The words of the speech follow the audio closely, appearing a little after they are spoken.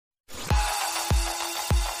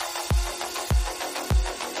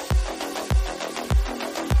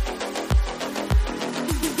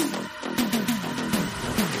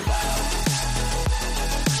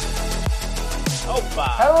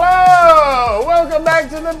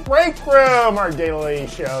to the Breakroom, our daily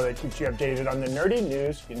show that keeps you updated on the nerdy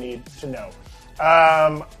news you need to know.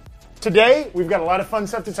 Today, we've got a lot of fun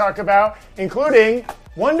stuff to talk about, including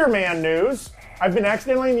Wonder Man news. I've been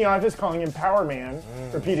accidentally in the office calling him Power Man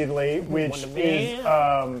repeatedly, which is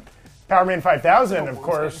Power Man 5000, of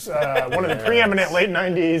course, one of the preeminent late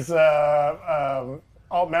 90s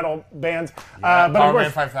alt-metal bands. But Power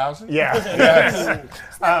Man 5000? Yeah. Yes.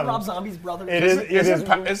 Rob Zombie's brother.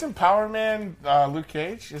 Isn't Power Man Luke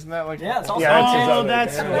Cage? Isn't that like... Yeah, it's also... Yeah,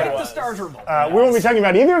 that's Night the Stars Revolt. We won't be talking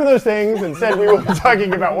about either of those things. Instead, we will be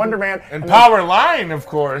talking about Wonder Man. And Power Line, of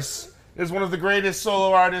course, is one of the greatest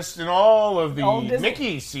solo artists in all of the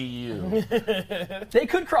Mickey CU. They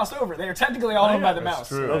could cross over. They are technically all owned by the mouse.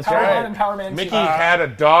 True. Power Line and Power Man. Mickey had a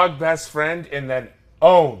dog best friend and then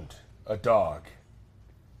owned a dog.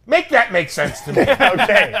 Make that make sense to me.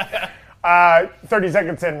 Okay. 30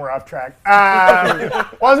 seconds in, we're off track.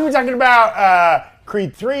 We'll also be talking about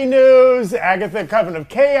Creed 3 news, Agatha Coven of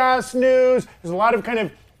Chaos news. There's a lot of kind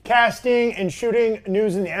of casting and shooting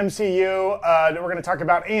news in the MCU that we're going to talk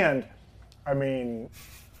about. And, I mean,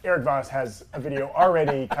 Eric Voss has a video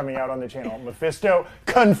already coming out on the channel. Mephisto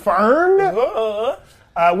confirmed.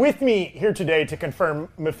 With me here today to confirm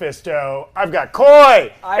Mephisto, I've got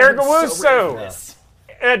Coy, Eric Owusu,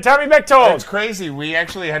 Tommy Bechtold. It's crazy. We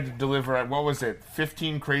actually had to deliver,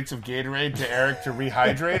 15 crates of Gatorade to Eric to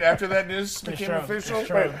rehydrate after that news became official.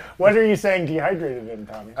 Wait, what are you saying dehydrated in,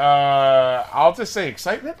 Tommy? I'll just say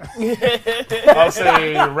excitement. I'll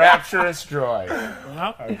say rapturous joy.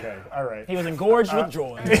 Okay, all right. He was engorged with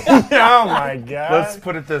joy. Oh my God. Let's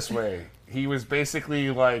put it this way. He was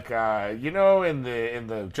basically like, in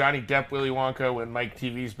the Johnny Depp Willy Wonka when Mike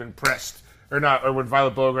TV's been pressed, or when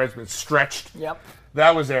Violet Beauregard's been stretched. Yep.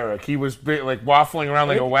 That was Eric. He was like waffling around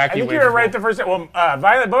like a wacky. I think you were right the first time. Well,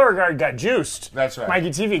 Violet Beauregard got juiced. That's right.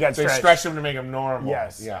 Mikey TV got stretched. They stretched him to make him normal.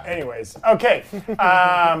 Yes. Yeah. Anyways, okay.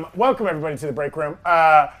 Welcome everybody to the Break Room.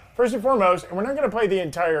 First and foremost, and we're not going to play the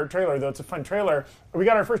entire trailer, though it's a fun trailer. We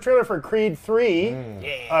got our first trailer for Creed 3,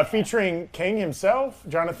 featuring King himself,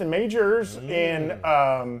 Jonathan Majors, in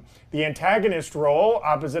the antagonist role,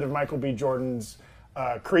 opposite of Michael B. Jordan's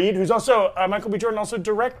Creed, who's also Michael B. Jordan also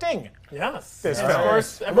directing. Yes. This Of film.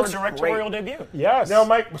 course, everyone's directorial debut. Yes. Now,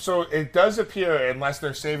 Mike, so it does appear, unless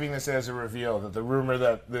they're saving this as a reveal, that the rumor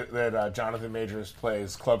that Jonathan Majors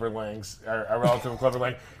plays Clubber Lang's, a relative of Clubber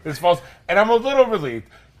Lang, is false. And I'm a little relieved.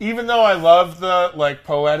 Even though I love the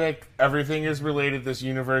poetic, everything is related, this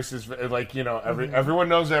universe is everyone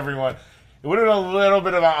knows everyone. It would have been a little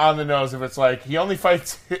bit of on the nose if it's like he only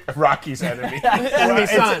fights Rocky's enemy.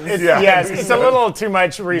 It's a little too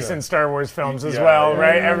much recent Star Wars films as well,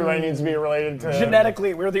 right? Everybody needs to be related to...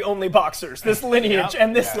 Genetically, we're the only boxers. This lineage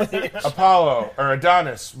and this lineage. Apollo, or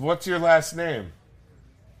Adonis, what's your last name?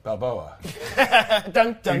 Balboa.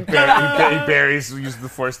 Dun, dun, He uses the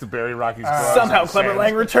Force to bury Rocky's gloves. Somehow Clubber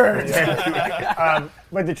Lang returns.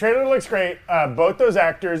 But the trailer looks great. Both those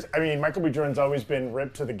actors, I mean, Michael B. Jordan's always been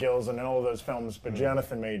ripped to the gills in all of those films, but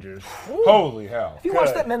Jonathan Majors. Holy hell. Have you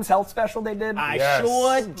watched that Men's Health special they did? I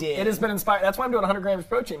sure did. It has been inspired. That's why I'm doing 100 grams of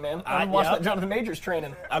protein, man. I'm watching that Jonathan Majors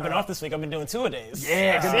training. I've been off this week. I've been doing 2-a-days.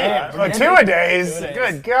 Yeah, good man. Oh, 2-a-days?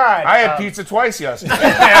 Good God. I had pizza twice yesterday.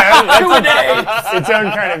 2-a-day. Its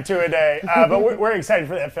own kind of 2-a-day. But we're excited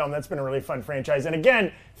for that film. That's been a really fun franchise. And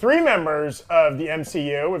again, 3 members of the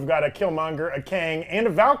MCU. We've got a Killmonger, a Kang, and a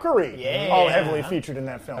Valkyrie. All heavily featured in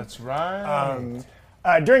that film. That's right.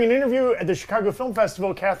 During an interview at the Chicago Film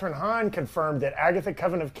Festival, Kathryn Hahn confirmed that Agatha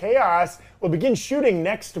Coven of Chaos will begin shooting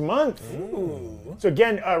next month. Ooh. So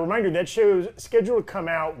again, a reminder, that show's scheduled to come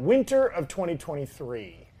out winter of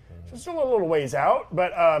 2023. So it's still a little ways out,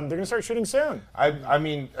 but they're going to start shooting soon. I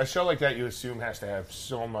mean, a show like that you assume has to have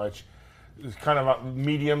so much kind of a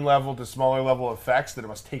medium level to smaller level effects that it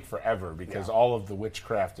must take forever because all of the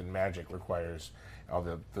witchcraft and magic requires all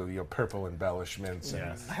the purple embellishments.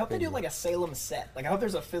 And I hope they do like a Salem set. Like I hope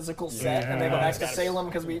there's a physical set and they go back to Salem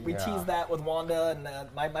because we teased that with Wanda and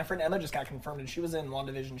my friend Emma just got confirmed and she was in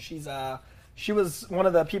WandaVision. She was one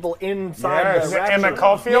of the people inside the Rapture. Emma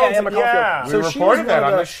Caulfield? Yeah, Emma Caulfield. Yeah. we reported that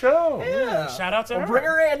on the show. Yeah. Shout out to her. Bring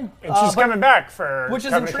her in. And she's coming back for Which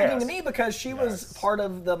is Coven of intriguing to Chaos. me because she was part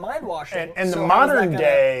of the mind washing. And the modern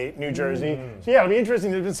day New Jersey. So yeah, it'll be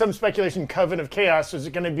interesting. There's been some speculation Coven of Chaos. Is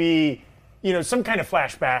it going to be, some kind of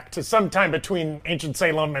flashback to some time between ancient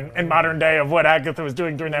Salem and modern day of what Agatha was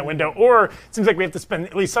doing during that window? Or it seems like we have to spend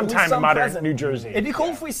at least some time in modern present. New Jersey. It'd be cool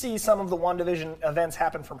if we see some of the WandaVision events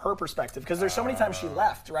happen from her perspective, because there's so many times she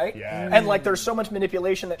left, right? Yeah. And there's so much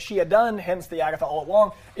manipulation that she had done, hence the Agatha all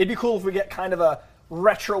along. It'd be cool if we get kind of a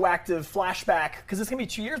retroactive flashback, because it's going to be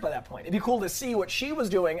 2 years by that point. It'd be cool to see what she was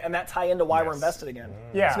doing and that tie into why we're invested again.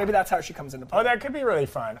 Yeah. So maybe that's how she comes into play. Oh, that could be really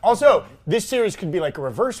fun. Also, this series could be like a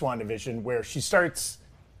reverse WandaVision, where she starts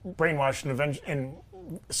brainwashed and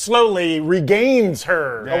slowly regains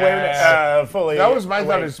her awareness fully. That was my awake.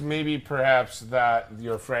 thought. Is maybe perhaps that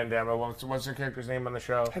your friend Emma, what's her character's name on the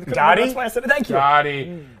show? Dottie? That's why I said it. Thank you.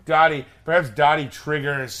 Dottie. Perhaps Dottie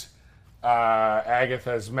triggers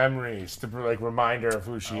Agatha's memories to like remind her of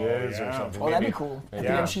who she is or something. Oh, that'd be cool. At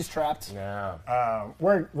the end, she's trapped. Yeah.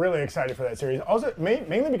 We're really excited for that series. Also,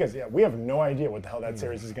 mainly because we have no idea what the hell that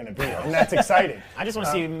series is going to be, and that's exciting. I just want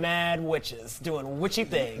to see mad witches doing witchy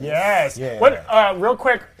things. Yes. Yeah. What? Real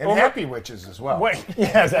quick. And happy witches as well. What?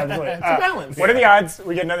 Yes, absolutely. balance. What are the odds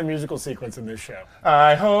we get another musical sequence in this show?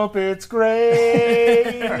 I hope it's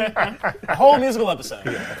great. A whole musical episode.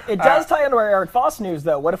 It does tie into our Eric Foss news,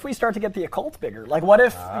 though. What if we start to get the occult bigger? Like, what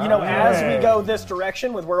if, as we go this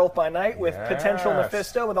direction with Werewolf by Night, with potential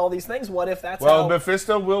Mephisto, with all these things, what if that's Well, how...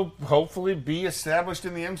 Mephisto will hopefully be established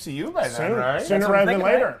in the MCU by then, right? Sooner what I'm rather than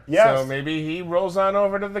thinking, later. right? Yes. So maybe he rolls on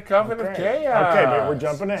over to the Coven of Chaos. Okay, but we're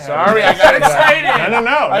jumping ahead. Sorry, I got excited.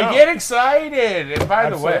 No. I get excited. And by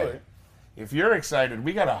the way, Absolutely. if you're excited,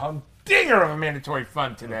 we got a humdinger of a mandatory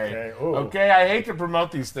fun today. Okay, ooh. Okay, I hate to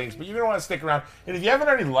promote these things, but you're going to want to stick around. And if you haven't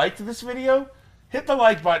already liked this video, hit the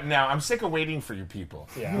like button now. I'm sick of waiting for you people.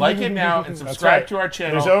 Yeah. Like it now and subscribe to our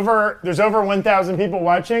channel. There's over 1,000 people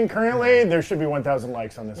watching currently. There should be 1,000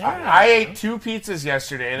 likes on this video. I ate 2 pizzas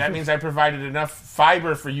yesterday, and that means I provided enough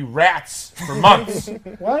fiber for you rats for months.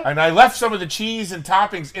 What? And I left some of the cheese and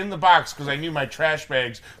toppings in the box because I knew my trash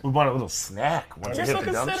bags would want a little snack when You're we so hit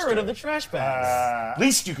the considerate dumpster. of the trash bags.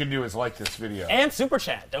 Least you can do is like this video. And super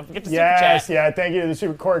chat. Don't forget to Yes, super chat. thank you to the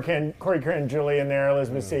super Corey Kern, Julie in there,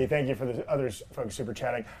 Elizabeth C. Thank you for the other folks super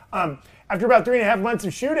chatting. After about 3.5 months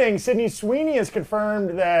of shooting, Sydney Sweeney has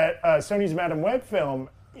confirmed that Sony's Madam Web film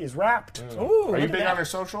is wrapped. Ooh, Are you look at big that. on her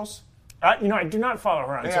socials? I do not follow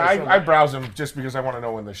her on Yeah, social. I browse them just because I want to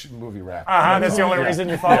know when the movie wraps. That's the only reason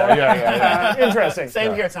you follow her? Yeah. Interesting.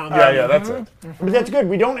 Same here, Tom. Yeah, that's it. But that's good.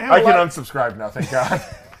 We don't have I a can lot. unsubscribe now, thank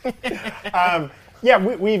God. Yeah,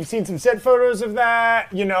 we've seen some set photos of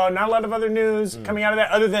that. Not a lot of other news coming out of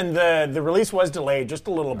that, other than the release was delayed just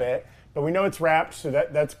a little bit. But we know it's wrapped, so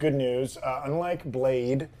that's good news. Unlike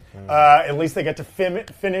Blade, at least they get to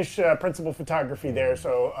finish principal photography there,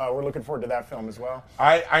 so we're looking forward to that film as well.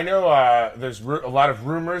 I know there's a lot of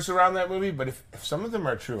rumors around that movie, but if some of them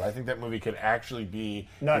are true, I think that movie could actually be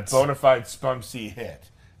Nuts. a bona fide Spum-C hit.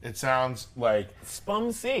 It sounds like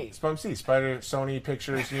Spum-C. Spum-C, Sony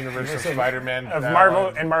Pictures, Universal Spider-Man. Of that Marvel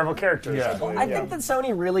one. and Marvel characters. Yeah. I believe, I think that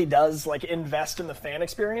Sony really does invest in the fan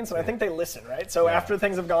experience, and I think they listen, right? So after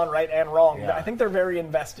things have gone right and wrong, Yeah. I think they're very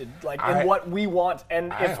invested, I- in what we want.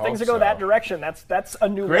 And I if things hope go that so. direction, that's a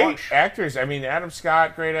new Great launch. actors. I mean, Adam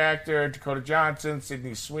Scott, great actor. Dakota Johnson,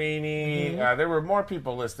 Sydney Sweeney. There were more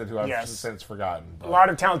people listed who I've Yes. since forgotten. a lot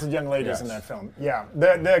of talented young ladies Yes. in that film. Yeah,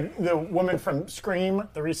 the woman from Scream,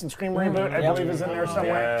 the recent Scream reboot, I believe is in there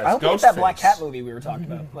somewhere. Yes. I hope they get that Ghostface. Black Cat movie we were talking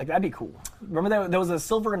about. That'd be cool. Remember there was a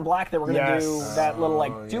Silver and Black that we're going to Yes. do that little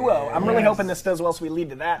duo. I'm really hoping this does well, so we lead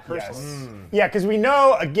to that personally. Yes. Yeah, because we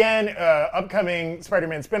know, again, upcoming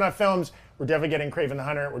Spider-Man spin-off films, we're definitely getting Kraven the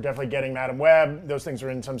Hunter, we're definitely getting Madam Web. Those things are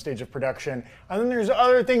in some stage of production. And then there's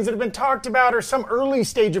other things that have been talked about or some early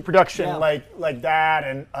stage of production, Yeah. like that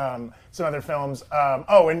and some other films.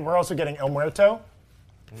 And we're also getting El Muerto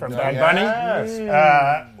from Bad Bunny.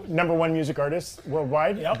 #1 music artist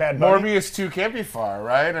worldwide, Bad Bunny. Morbius 2 can't be far,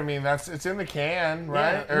 right? I mean, it's in the can,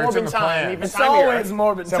 right? Or it's in Morbid the time. plan. Even It's time here. always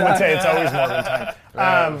morbid Some would time. say it's always Morbid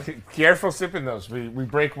time. Careful sipping those. We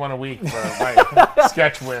break one a week for my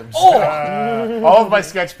sketch whims. All of my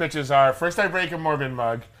sketch pitches are first I break a Morbid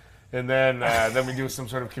mug, and then we do some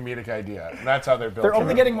sort of comedic idea. And that's how they're built. They're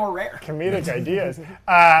only getting more rare. Comedic ideas.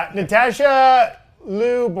 Natasha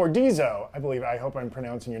Lou Bordizzo, I hope I'm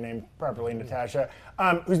pronouncing your name properly, Natasha,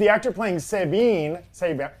 who's the actor playing Sabine.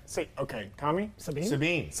 Tommy?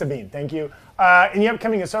 Sabine, thank you. In the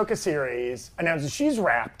upcoming Ahsoka series, announces she's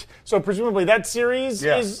wrapped. So presumably that series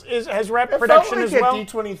has wrapped production as well.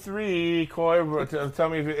 D23, Coy, tell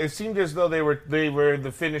me, it seemed as though they were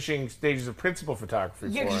the finishing stages of principal photography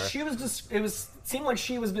Yeah, for because it. she was just, seemed like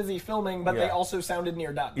she was busy filming, but they Yeah. also sounded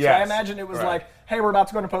near done. So Yes, I imagine it was right. like, hey, we're about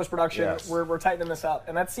to go into post-production, Yes. we're tightening this up.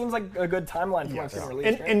 And that seems like a good timeline for when it's getting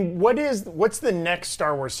released. right? And what's the next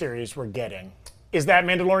Star Wars series we're getting? Is that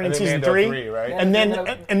Mandalorian I think season Mando 3? 3, right? And then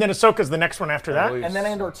Mando- and then Ahsoka's the next one after that? believe And then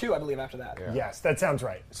Andor 2, I believe, after that. Yes, that sounds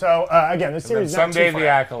right. So again, this And then series is not someday too the far.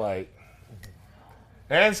 Acolyte.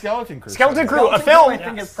 And Skeleton Crew. Skeleton Crew, Skeleton a film. I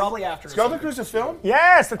think is probably after. Skeleton Crew's a film?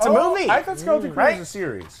 Yes, that's a movie. I thought Skeleton Crew Right? was a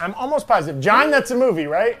series. I'm almost positive. John, that's a movie,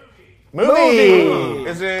 right? Movie.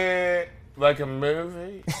 Is it like a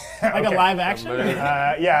movie? Like a live action?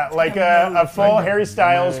 Yeah, like a full Harry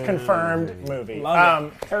Styles confirmed movie.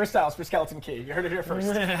 Love Harry Styles for Skeleton Key. You heard it here first.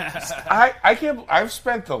 I can't. I've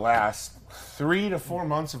spent the last 3 to 4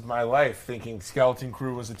 months of my life thinking Skeleton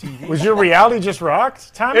Crew was a TV. Was your reality just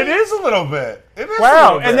rocked, Tommy? It is a little bit. It is a Wow,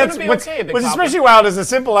 little bit. and that's It'll be what's okay, Big what's Papa. especially wild is a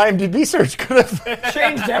simple IMDb search could have.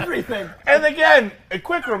 Changed everything. And again, a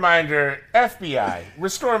quick reminder, FBI,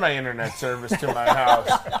 restore my internet service to my house.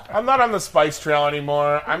 I'm not on the spice trail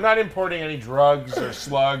anymore. I'm not importing any drugs or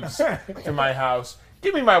slugs to my house.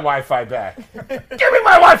 Give me my Wi-Fi back. Give me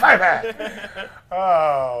my Wi-Fi back.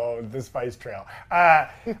 Oh, the Spice Trail.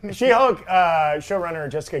 She-Hulk showrunner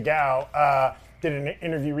Jessica Gao did an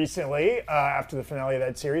interview recently after the finale of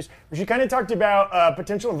that series where she kind of talked about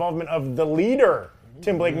potential involvement of the leader,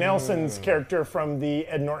 Tim Blake Nelson's character from the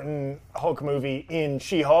Ed Norton Hulk movie in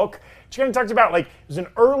She-Hulk. She kind of talked about, like, it was an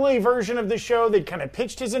early version of the show. They'd kind of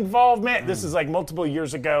pitched his involvement. This is, like, multiple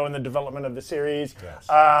years ago in the development of the series. Yes.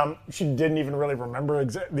 She didn't even really remember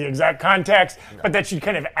the exact context, but that she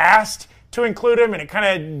kind of asked to include him, and it kind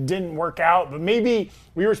of didn't work out. But maybe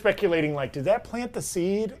we were speculating, like, did that plant the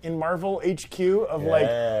seed in Marvel HQ of,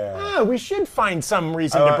 we should find some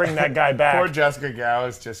reason to bring that guy back? Poor Jessica Gao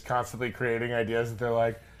is just constantly creating ideas that they're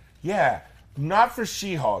like, yeah, not for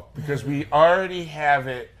She-Hulk, because we already have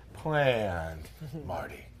it planned.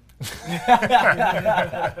 Marty. Take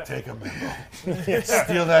a memo.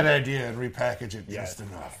 Steal that idea and repackage it just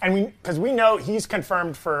enough. And because we know he's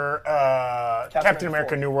confirmed for Captain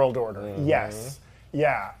America: New World Order. Yes.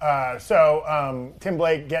 Yeah. So Tim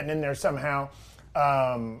Blake getting in there somehow.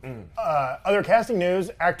 Other casting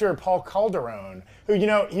news, actor Paul Calderone, who,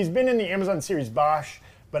 he's been in the Amazon series Bosch,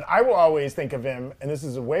 but I will always think of him, and this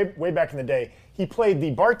is way back in the day, he played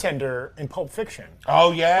the bartender in Pulp Fiction.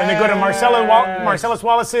 Oh, yeah. When they go to Marcellus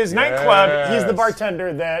Wallace's nightclub, he's the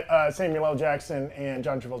bartender that Samuel L. Jackson and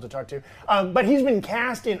John Travolta talked to. But he's been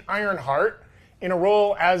cast in Ironheart in a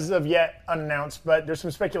role as of yet unannounced, but there's some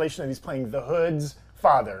speculation that he's playing the Hood's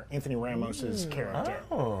father, Anthony Ramos's character.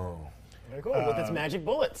 Oh. Very cool. With its magic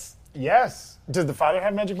bullets. Yes. Does the father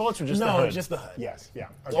have magic bullets or just the No, Hood? just the Hood. Yes, yeah.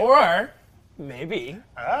 Okay. Or maybe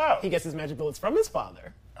Oh, he gets his magic bullets from his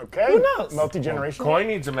father. okay. Who knows? Multi-generational. Coy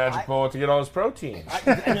needs a magic bullet to get all his protein.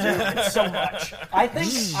 It's so much. I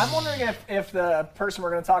think I'm wondering if the person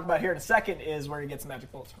we're going to talk about here in a second is where he gets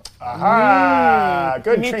magic bullets from. Ah,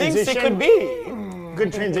 good He transition. thinks it could be.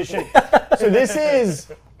 Good transition. So this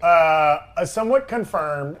is a somewhat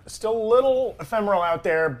confirmed, still a little ephemeral out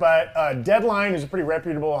there, but Deadline is a pretty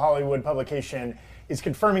reputable Hollywood publication, is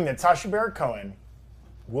confirming that Sacha Baron Cohen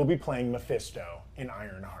will be playing Mephisto in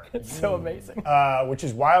Ironheart. It's so amazing. Which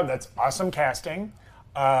is wild. That's awesome casting.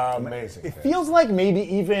 Amazing. It feels like maybe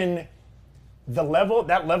even that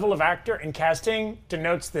level of actor and casting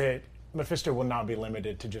denotes that Mephisto will not be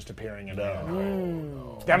limited to just appearing in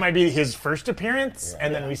Ironheart. That might be his first appearance,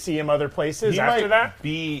 and then we see him other places He after might that.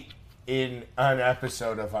 be in an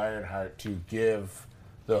episode of Ironheart to give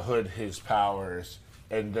the Hood his powers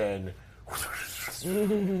and then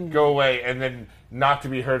go away and then not to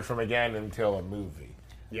be heard from again until a movie.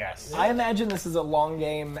 Yes. I imagine this is a long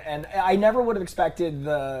game, and I never would have expected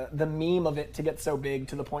the meme of it to get so big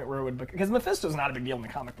to the point where it would, because Mephisto's not a big deal in the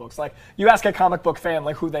comic books. Like, you ask a comic book fan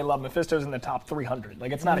like who they love, Mephisto's in the top 300.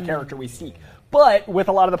 Like, it's not a character we seek. But with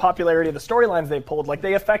a lot of the popularity of the storylines they pulled, like,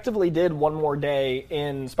 they effectively did One More Day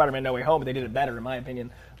in Spider-Man No Way Home, but they did it better, in my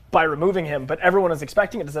opinion, by removing him, but everyone is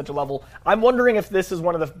expecting it to such a level. I'm wondering if this is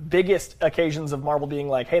one of the biggest occasions of Marvel being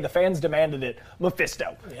like, hey, the fans demanded it,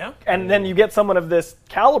 Mephisto. Yeah. And then you get someone of this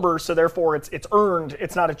caliber, so therefore it's earned,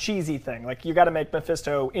 it's not a cheesy thing. Like, you got to make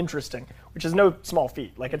Mephisto interesting, which is no small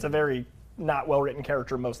feat. Like, it's a very not well-written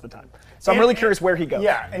character most of the time. So I'm really curious where he goes.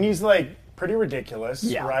 Yeah, and he's like pretty ridiculous,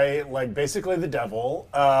 Yeah. right? Like basically the devil,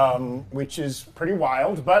 which is pretty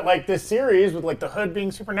wild. But like this series with like the Hood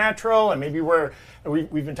being supernatural, and maybe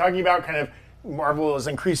we've been talking about kind of Marvel has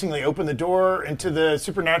increasingly opened the door into the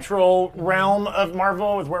supernatural realm of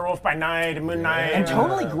Marvel with Werewolf by Night and Moon Knight. And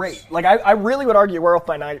totally great. Like, I really would argue Werewolf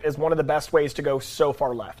by Night is one of the best ways to go so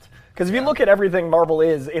far left. Because if you look at everything Marvel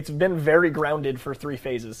is, it's been very grounded for 3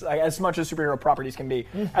 phases, as much as superhero properties can be.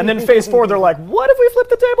 And then phase 4, they're like, what if we flip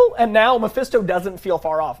the table? And now Mephisto doesn't feel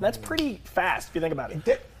far off. And that's pretty fast if you think about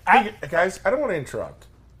it. Hey, guys, I don't want to interrupt.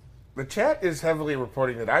 The chat is heavily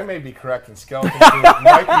reporting that I may be correct and Skeleton Crew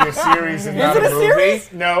might be a series and not it a a movie.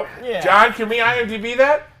 series? No. Yeah. John, can we IMDb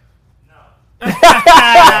that? No.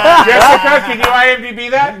 Jessica, can you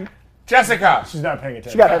IMDb that? Jessica. She's not paying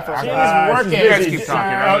attention. She got headphones. She's on. working. She's You guys busy. keep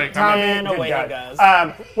talking. I'm like, Tommy, And good away guy. he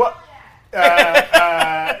goes.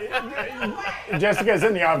 Jessica's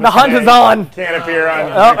in the office. The hunt today. is on. Can't appear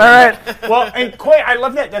on. Oh, all right. Well, and Coy, I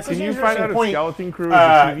love that. That's Can an you find interesting out if point. Skeleton Crew is a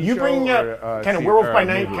TV You show bring or up a kind of se- Werewolf or by a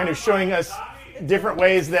Night, movie? kind of showing us different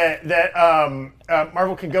ways that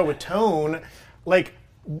Marvel can go with tone. Like,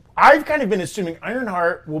 I've kind of been assuming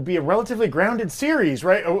Ironheart will be a relatively grounded series,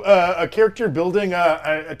 right? A character building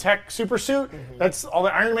a tech super suit. That's all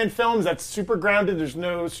the Iron Man films. That's super grounded. There's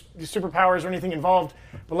no superpowers or anything involved.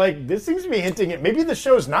 But like, this seems to be hinting at maybe the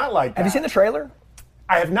show's not like that. Have you seen the trailer?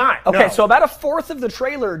 I have not. Okay, no. so about a fourth of the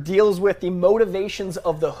trailer deals with the motivations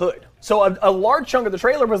of the Hood. So a large chunk of the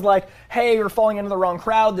trailer was like, hey, you're falling into the wrong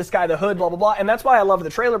crowd, this guy, the Hood, blah, blah, blah. And that's why I love the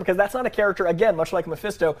trailer, because that's not a character, again, much like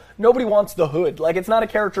Mephisto, nobody wants the Hood. Like, it's not a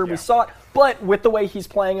character we sought, but with the way he's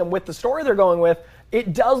playing and with the story they're going with,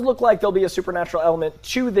 it does look like there'll be a supernatural element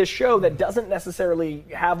to this show that doesn't necessarily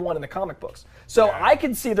have one in the comic books. So I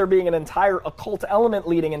could see there being an entire occult element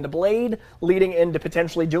leading into Blade, leading into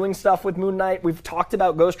potentially doing stuff with Moon Knight. We've talked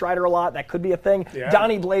about Ghost Rider a lot. That could be a thing. Yeah.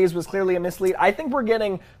 Donnie Blaze was clearly a mislead. I think we're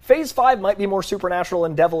getting Phase 5 might be more supernatural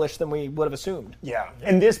and devilish than we would have assumed. Yeah.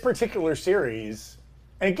 And this particular series,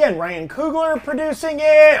 and again, Ryan Coogler producing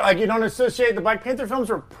it. Like, you don't associate the Black Panther films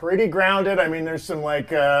were pretty grounded. I mean, there's some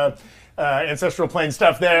like ancestral plane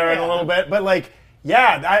stuff there in a little bit, but like,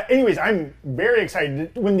 yeah. Anyways, I'm very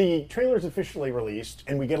excited when the trailer's officially released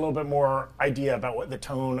and we get a little bit more idea about what the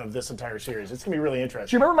tone of this entire series. It's gonna be really Do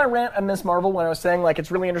interesting. you remember my rant on Miss Marvel when I was saying, like,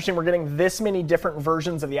 it's really interesting we're getting this many different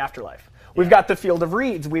versions of the afterlife? We've got the Field of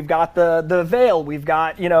Reeds, we've got the Veil, we've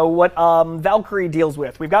got, you know, what Valkyrie deals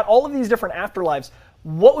with. We've got all of these different afterlives.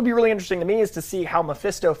 What would be really interesting to me is to see how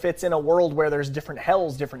Mephisto fits in a world where there's different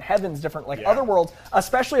hells, different heavens, different other worlds,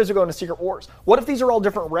 especially as we go into Secret Wars. What if these are all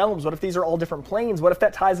different realms? What if these are all different planes? What if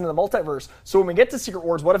that ties into the multiverse? So when we get to Secret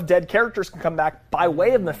Wars, what if dead characters can come back by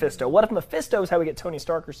way of Mephisto? What if Mephisto is how we get Tony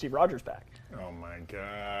Stark or Steve Rogers back? Oh my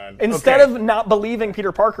god. Instead Okay. of not believing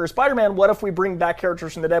Peter Parker or Spider-Man, what if we bring back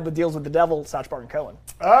characters from the dead with deals with the devil, Sacha Baron Cohen?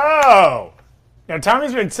 Oh. Now,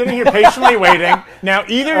 Tommy's been sitting here patiently waiting. Now,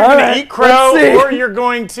 either you're All going right, to eat crow let's see. or you're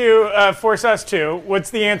going to force us to. What's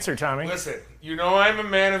the answer, Tommy? Listen, you know I'm a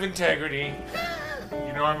man of integrity.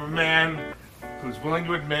 You know I'm a man who's willing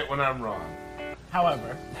to admit when I'm wrong.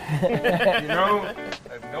 However, You know,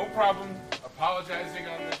 I have no problem apologizing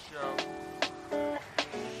on this show.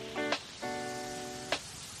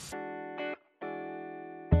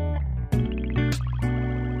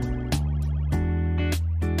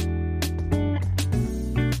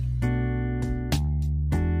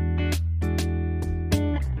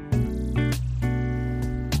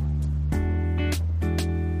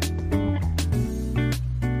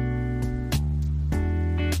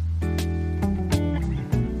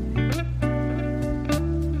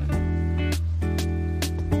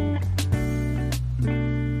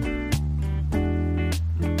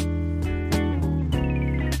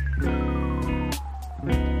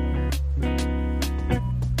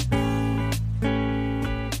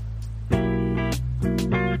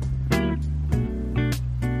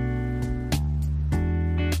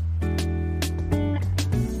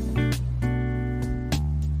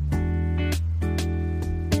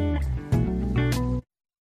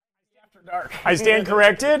 I stand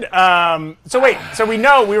corrected. So wait, so we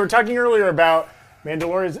know, we were talking earlier about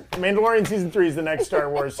Mandalorian Season 3 is the next Star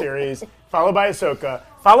Wars series, followed by Ahsoka,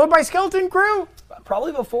 followed by Skeleton Crew?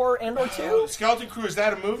 Probably before Andor 2. Skeleton Crew, is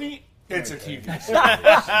that a movie? It's a TV series. Do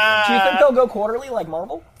you think they'll go quarterly like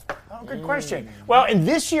Marvel? Oh, good question. Well, and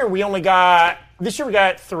this year we got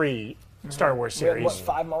 3 Star Wars series. What,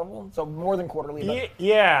 5 Marvel? So more than quarterly. But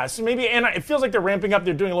Yeah, so maybe, and it feels like they're ramping up.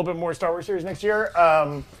 They're doing a little bit more Star Wars series next year.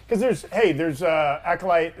 Because there's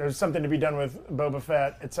Acolyte, there's something to be done with Boba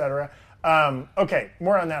Fett, etc. Okay,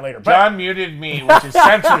 more on that later. But John muted me, which is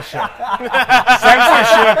censorship.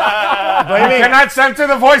 Censorship. We cannot censor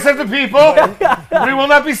the voice of the people. We will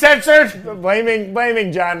not be censored.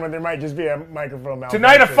 blaming John when there might just be a microphone malfunction.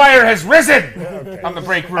 Tonight a fire has risen on the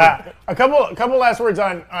break room. A couple last words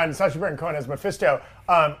on Sacha Baron Cohen as Mephisto.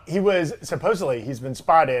 He's been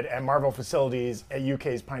spotted at Marvel facilities at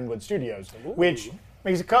UK's Pinewood Studios, which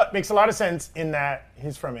makes a lot of sense in that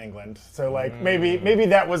he's from England. So like maybe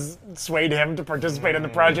that was swayed him to participate in the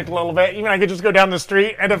project a little bit. Even I could just go down the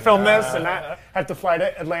street and to film this and not have to fly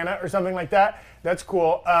to Atlanta or something like that. That's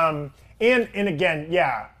cool. And again,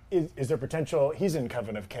 yeah, is there potential? He's in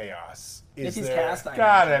Coven of Chaos. if he's cast, I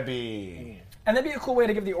Gotta be. And that'd be a cool way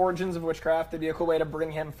to give the origins of witchcraft. That'd be a cool way to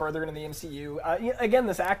bring him further into the MCU. Again,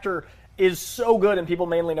 this actor, is so good, and people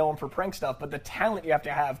mainly know him for prank stuff, but the talent you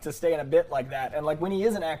have to stay in a bit like that, and like when he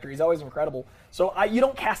is an actor, he's always incredible. So you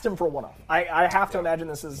don't cast him for a one-off. I have to imagine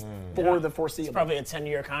this is for the foreseeable. It's probably a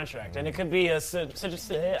 10-year contract, and it could be a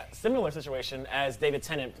similar situation as David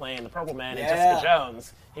Tennant playing the Purple Man and Jessica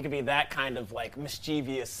Jones. He could be that kind of like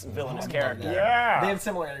mischievous, villainous character. Yeah. They have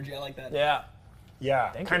similar energy. I like that. Yeah.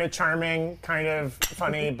 Yeah, kind of charming, kind of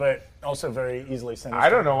funny, but also very easily sinister. I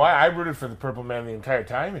don't know why I rooted for the Purple Man the entire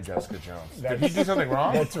time in Jessica Jones. Did he do something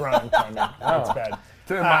wrong? That's wrong, Tommy. That's bad.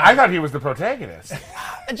 I thought he was the protagonist.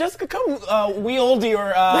 Jessica, come wield your.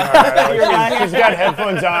 She's got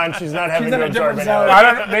headphones on. She's not having to absorb it. I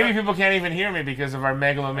don't. Maybe people can't even hear me because of our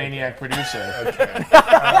megalomaniac producer.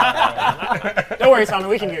 Don't worry, Tommy.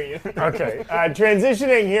 We can hear you. Okay.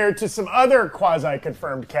 Transitioning here to some other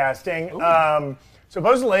quasi-confirmed casting.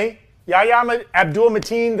 Supposedly, Yahya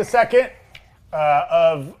Abdul-Mateen II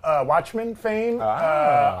of Watchmen fame,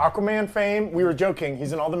 Aquaman fame. We were joking.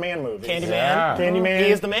 He's in all the Man movies. Candyman.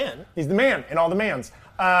 He is the man. He's the man in all the Mans.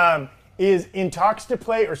 Is in talks to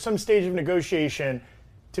play or some stage of negotiation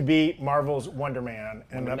to be Marvel's Wonder Man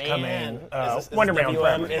in an upcoming Wonder Man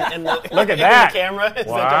film. Look at that. The camera. Is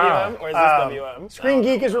that WM or is this WM? Screen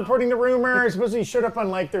Geek is reporting the rumor. Supposedly he showed up on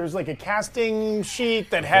there's like a casting sheet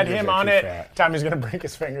that had him on it. Fat. Tommy's gonna break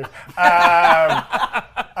his fingers.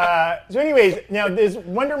 So anyways, now this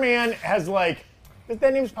Wonder Man has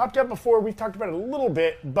that name's popped up before. We've talked about it a little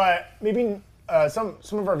bit, but maybe some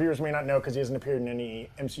of our viewers may not know because he hasn't appeared in any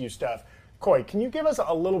MCU stuff. Coy, can you give us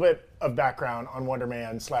a little bit of background on Wonder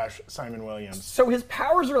Man / Simon Williams? So his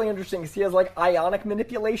power is really interesting because he has ionic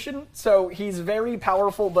manipulation. So he's very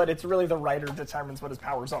powerful, but it's really the writer determines what his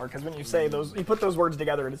powers are. Because when you say those, you put those words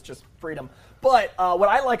together, and it's just freedom. But what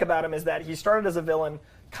I like about him is that he started as a villain,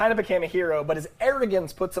 kind of became a hero, but his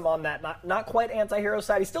arrogance puts him on that not quite anti-hero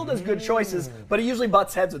side. He still does good choices, but he usually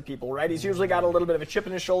butts heads with people, right? He's usually got a little bit of a chip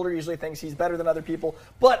in his shoulder, usually thinks he's better than other people.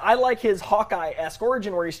 But I like his Hawkeye-esque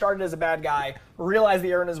origin where he started as a bad guy, realized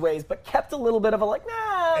the error in his ways, but kept a little bit of a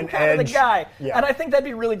I'm kind of the guy. Yeah. And I think that'd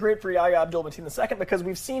be really great for Yahya Abdul-Mateen II because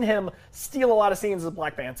we've seen him steal a lot of scenes as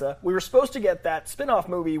Black Manta. We were supposed to get that spin-off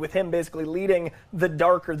movie with him basically leading the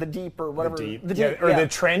Dark or the Deep or whatever. The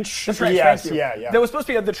Trench. The Trench, yes, thank you. Yeah. There was supposed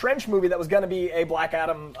to be the Trench movie that was going to be a Black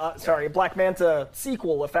Manta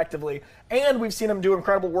sequel, effectively. And we've seen him do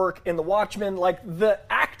incredible work in The Watchmen. The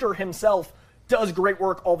actor himself does great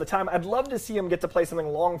work all the time. I'd love to see him get to play something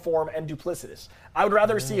long form and duplicitous. I would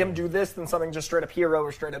rather see him do this than something just straight up hero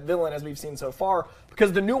or straight up villain as we've seen so far,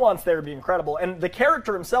 because the nuance there would be incredible. And the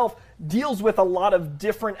character himself deals with a lot of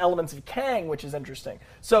different elements of Kang, which is interesting.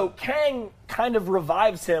 So Kang kind of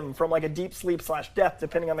revives him from a deep sleep / death,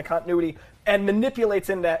 depending on the continuity, and manipulates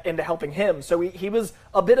into helping him. So he was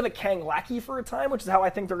a bit of a Kang lackey for a time, which is how I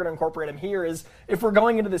think they're going to incorporate him here, is if we're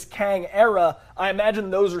going into this Kang era, I imagine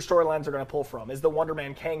those are storylines they're going to pull from, is the Wonder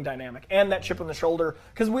Man Kang dynamic, and that chip on the shoulder.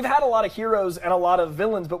 Because we've had a lot of heroes and a lot of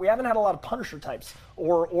villains, but we haven't had a lot of Punisher types,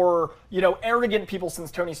 or arrogant people since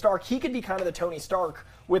Tony Stark. He could be kind of the Tony Stark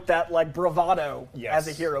with that bravado as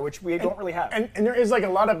a hero, which we don't really have. And there is a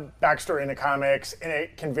lot of backstory in the comics, and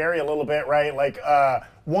it can vary a little bit, right?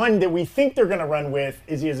 One that we think they're going to run with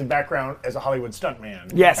is he has a background as a Hollywood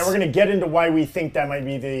stuntman. Yes. And we're going to get into why we think that might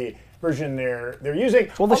be the version they're using.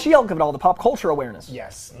 Well, the She-Hulk of it all, the pop culture awareness.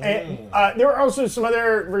 Yes. And there were also some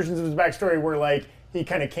other versions of his backstory where he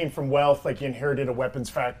kind of came from wealth, he inherited a weapons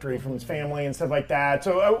factory from his family and stuff like that.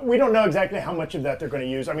 So we don't know exactly how much of that they're going to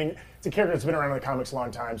use. I mean, it's a character that's been around in the comics a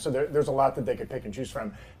long time, so there's a lot that they could pick and choose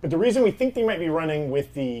from. But the reason we think they might be running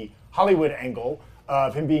with the Hollywood angle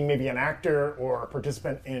of him being maybe an actor or a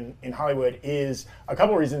participant in Hollywood is a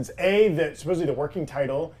couple of reasons. A, that supposedly the working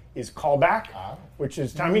title is callback, which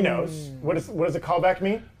is Tommy knows. What does a callback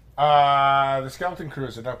mean? The Skeleton Crew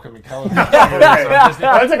is an upcoming television series.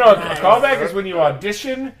 Callback is when you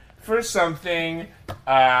audition for something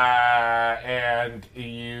and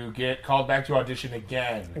you get called back to audition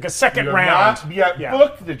again. Like a second round.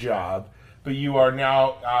 Booked the job, but you are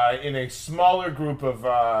now in a smaller group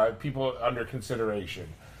of people under consideration,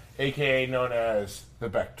 a.k.a. known as the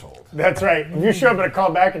Bechtold. That's right. If you show up at a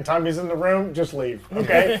callback and Tommy's in the room, just leave,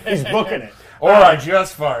 okay? He's booking it. Or I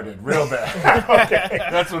just farted real bad. Okay.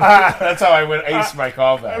 That's how I would ace my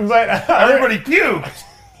callback. But everybody puked.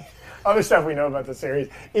 Other stuff we know about the series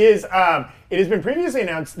is it has been previously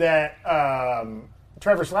announced that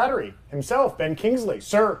Trevor Slattery himself,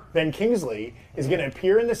 Sir Ben Kingsley, is going to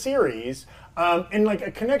appear in the series. And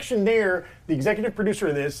a connection there, the executive producer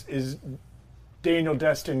of this is Daniel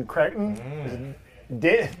Destin Cretton.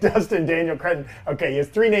 Dustin Daniel Cretton. Okay, he has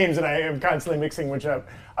 3 names, and I am constantly mixing which up.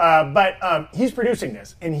 But he's producing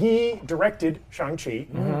this, and he directed Shang-Chi.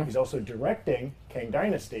 He's also directing Kang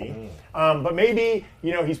Dynasty. But maybe,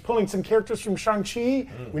 he's pulling some characters from Shang-Chi.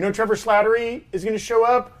 We know Trevor Slattery is going to show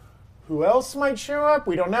up. Who else might show up?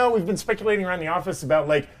 We don't know. We've been speculating around the office about,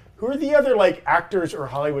 who are the other actors or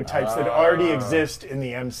Hollywood types that already exist in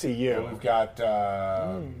the MCU? Well, we've got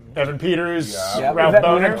Evan Peters, Yeah, Ralph we've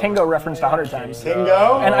Boner. had Kingo referenced 100 times.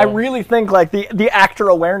 Kingo. And I really think the actor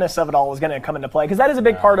awareness of it all is going to come into play because that is a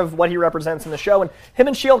big part of what he represents in the show. And him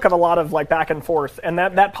and Shield have a lot of back and forth, and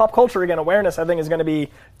that pop culture awareness I think is going to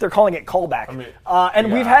be, they're calling it callback.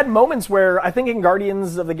 We've had moments where I think in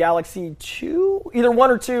Guardians of the Galaxy 2, either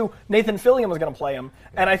 1 or 2, Nathan Fillion was going to play him,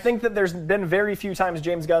 and I think that there's been very few times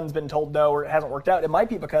James Gunn's been told no or it hasn't worked out. It might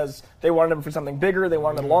be because they wanted him for something bigger, they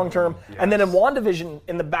wanted him long term, and then in WandaVision,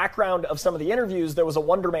 in the background of some of the interviews, there was a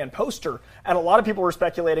Wonder Man poster, and a lot of people were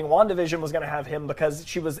speculating WandaVision was going to have him because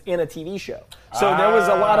she was in a TV show. So there was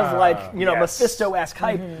a lot of Mephisto-esque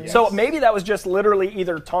hype. So maybe that was just literally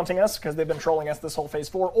either taunting us because they've been trolling us this whole Phase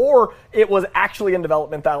 4, or it was actually in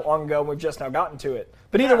development that long ago and we've just now gotten to it.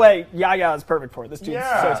 But either way, Yaya is perfect for it. This dude's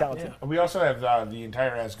so talented. We also have the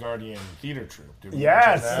entire Asgardian theater troupe.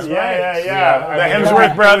 Yes, yeah. The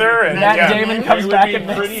Hemsworth brother and Matt Damon comes back and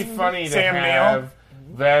and it would be pretty funny to Sam have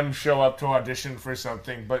them show up to audition for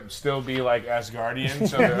something, but still be Asgardian,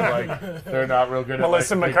 so they're not real good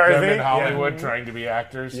Melissa at McCarthy them in Hollywood trying to be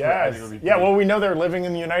actors. Yes. Well, we know they're living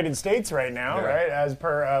in the United States right now, right? As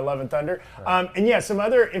per Love and Thunder. And some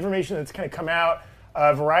other information that's kind of come out.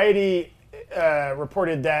 Variety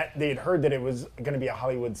reported that they had heard that it was going to be a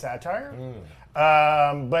Hollywood satire.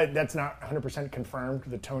 But that's not 100% confirmed,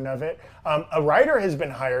 the tone of it. A writer has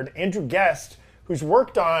been hired, Andrew Guest, who's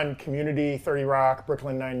worked on Community, 30 Rock,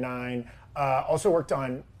 Brooklyn Nine-Nine, also worked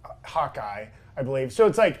on Hawkeye, I believe. So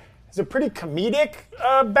it's a pretty comedic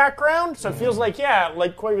background. So it feels like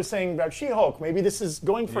Coy was saying about She-Hulk, maybe this is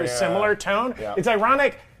going for a similar tone. Yeah. It's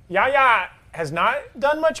ironic, Yaya has not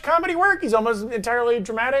done much comedy work. He's almost entirely a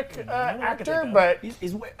dramatic actor, but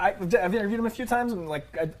I've interviewed him a few times and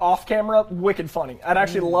off camera, wicked funny. I'd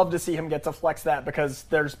actually love to see him get to flex that because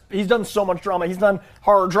he's done so much drama. He's done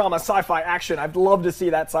horror, drama, sci-fi, action. I'd love to see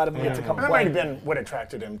that side of him get to come play. That might have been what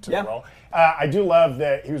attracted him to the role. I do love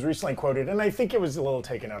that he was recently quoted, and I think it was a little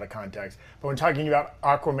taken out of context, but when talking about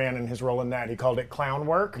Aquaman and his role in that, he called it clown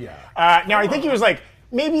work. Now, I think he was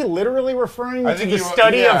maybe literally referring to the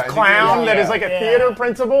study of clown that is a theater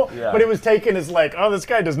principle, but it was taken as this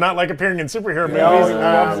guy does not like appearing in superhero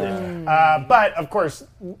movies. But of course,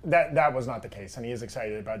 that was not the case, and he is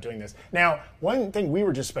excited about doing this. Now, one thing we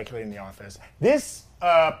were just speculating in the office, this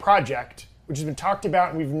project, which has been talked about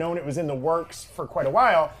and we've known it was in the works for quite a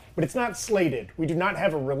while, but it's not slated. We do not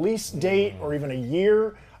have a release date or even a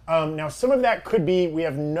year. Now, some of that could be we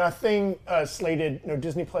have nothing slated, no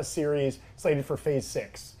Disney Plus series slated for Phase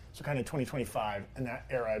 6, so kind of 2025 in that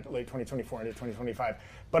era, late 2024 into 2025.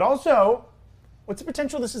 But also, what's the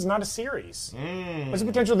potential this is not a series? What's the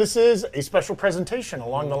potential this is a special presentation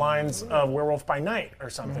along the lines of Werewolf by Night or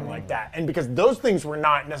something like that? And because those things were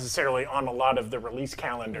not necessarily on a lot of the release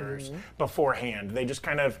calendars beforehand, they just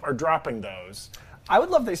kind of are dropping those. I would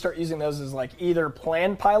love if they start using those as either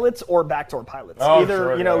planned pilots or backdoor pilots.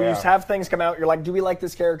 You have things come out, you're like, do we like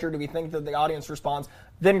this character? Do we think that the audience responds?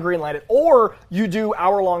 Then greenlight it. Or you do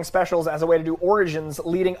hour-long specials as a way to do origins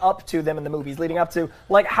leading up to them in the movies, leading up to,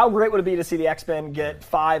 how great would it be to see the X-Men get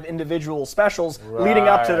 5 individual specials leading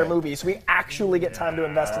up to their movies? So we actually get time to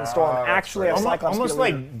invest in Storm, actually have Cyclops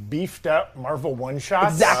almost beefed up Marvel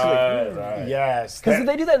one-shots. Exactly. Yes. Because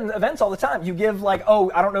they do that in events all the time. You give I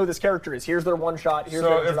don't know who this character is. Here's their one-shot. Here's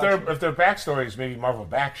their introduction. if their backstories, maybe Marvel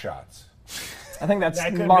backshots. I think that's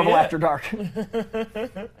Marvel After Dark.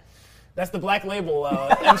 That's the Black Label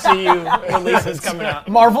MCU releases coming out.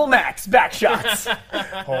 Marvel Max backshots.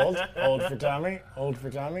 Hold for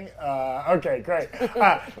Tommy. Okay, great.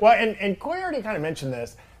 Well, and Coy already kind of mentioned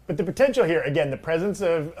this, but the potential here, again, the presence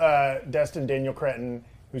of Dustin Daniel Cretton,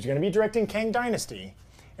 who's going to be directing Kang Dynasty,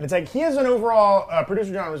 and it's he has an overall.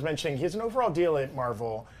 Producer John was mentioning he has an overall deal at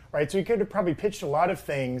Marvel. Right, so he could have probably pitched a lot of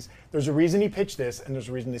things. There's a reason he pitched this, and there's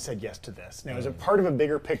a reason they said yes to this. Now, is it part of a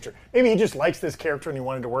bigger picture? Maybe he just likes this character and he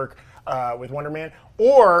wanted to work with Wonder Man,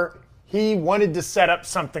 or he wanted to set up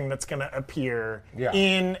something that's going to appear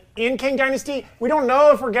in Kang Dynasty. We don't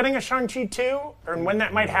know if we're getting a Shang-Chi 2 or when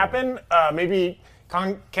that might happen. Maybe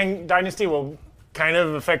Kang Dynasty will kind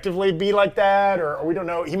of effectively be like that, or we don't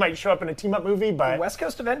know. He might show up in a team-up movie, but... West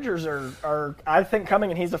Coast Avengers are I think, coming,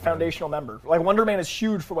 and he's a foundational member. Wonder Man is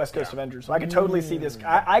huge for West Coast Avengers, so I could totally see this.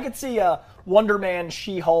 I could see a Wonder Man,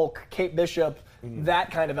 She-Hulk, Kate Bishop,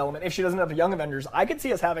 that kind of element. If she doesn't have a Young Avengers, I could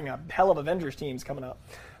see us having a hell of Avengers teams coming up.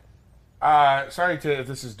 Sorry if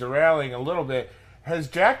this is derailing a little bit. Has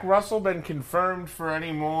Jack Russell been confirmed for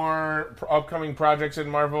any more upcoming projects in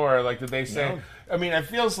Marvel, or like did they say? No. I mean, it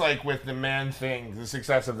feels like with the Man Thing, the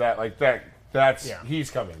success of that, like that's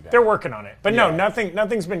he's coming down. They're working on it, but no,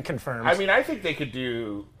 nothing's been confirmed. I mean, I think they could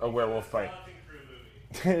do a werewolf fight.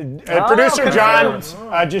 Producer John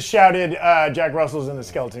just shouted Jack Russell's in the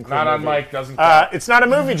Skeleton Crew Not movie. on mic, doesn't count. It's not a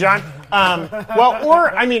movie, John.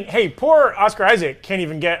 Hey, poor Oscar Isaac can't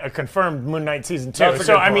even get a confirmed Moon Knight season 2.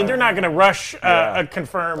 So, I mean, they're not going to rush a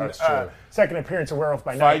confirmed second appearance of Werewolf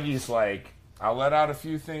by Night. Feige's like, I'll let out a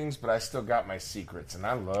few things, but I still got my secrets, and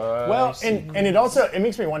I love and it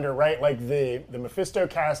makes me wonder, right? Like the Mephisto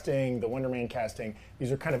casting, the Wonder Man casting,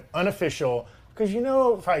 these are kind of unofficial, because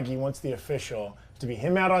Feige wants the official to be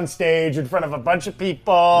him out on stage in front of a bunch of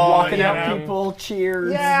people. Walking out people,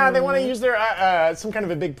 cheers. Yeah, they want to use their some kind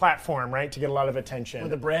of a big platform, right, to get a lot to attention.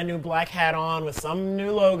 With a brand new black hat on, with some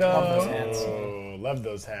new logo. Love those hats. Oh, love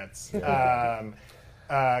those hats.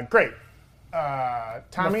 Great.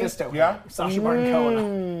 Tommy? Mephisto. Yeah? Sacha Baron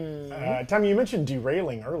Cohen. Tommy, you mentioned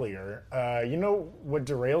derailing earlier. You know what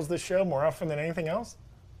derails this show more often than anything else?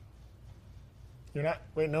 You're not...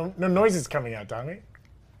 Wait, no noise is coming out, Tommy.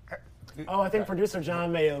 Oh, I think producer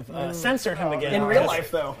John may have censored him again. In real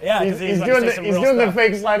life, though. Yeah, He's he's doing the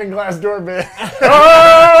fake sliding glass door bit. You're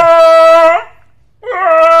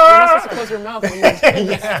not supposed to close your mouth when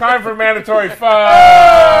you Time for mandatory fun.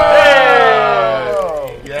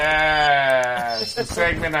 Yes, the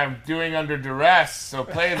segment I'm doing under duress. So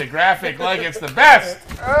play the graphic like it's the best.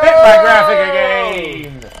 Hit my graphic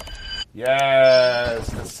again. Yes,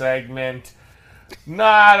 the segment.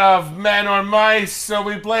 Not of men or mice, so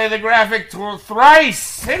we play the graphic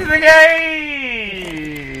thrice. Hit it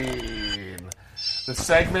again. The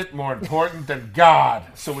segment more important than God,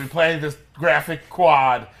 so we play this graphic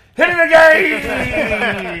quad. Hit it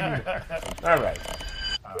again. All right.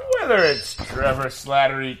 Whether it's Trevor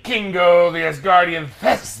Slattery, Kingo, the Asgardian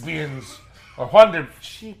thespians, or Wonder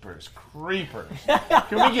Cheapers, Creepers,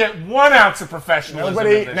 can we get 1 ounce of professionalism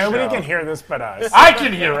in this Nobody show? can hear this but us. I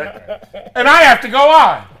can hear it, and I have to go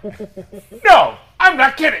on. No, I'm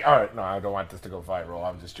not kidding. All right, no, I don't want this to go viral.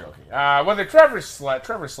 I'm just joking. Whether Trevor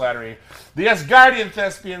Slattery, the Asgardian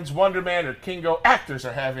thespians, Wonder Man, or Kingo, actors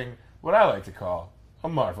are having what I like to call a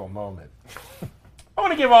Marvel moment. I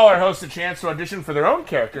want to give all our hosts a chance to audition for their own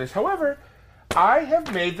characters. However, I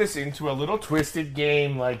have made this into a little twisted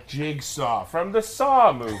game like Jigsaw from the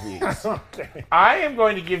Saw movies. Okay. I am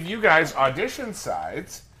going to give you guys audition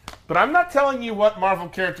sides, but I'm not telling you what Marvel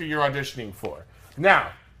character you're auditioning for.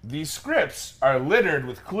 Now, these scripts are littered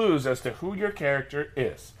with clues as to who your character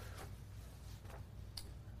is.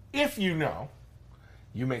 If you know,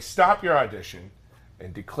 you may stop your audition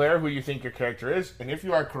and declare who you think your character is, and if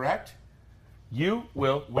you are correct, you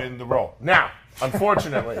will win the role. Now,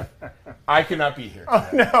 unfortunately, I cannot be here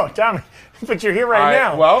today. Oh, no, Tommy. But you're here right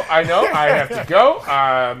now. Well, I know. I have to go.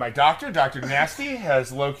 My doctor, Dr. Nasty,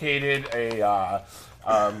 has located a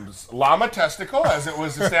llama testicle, as it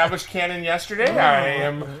was established canon yesterday. I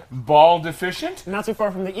am ball deficient. not too far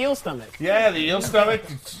from the eel stomach. Yeah, the eel stomach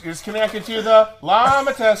is connected to the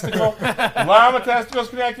llama testicle. Llama testicle is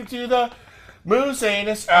connected to the moose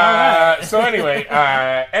anus. So anyway,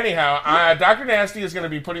 Dr. Nasty is going to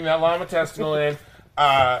be putting that llama testicle in.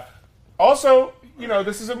 Also,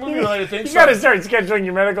 this is a movie-related thing. You got to start scheduling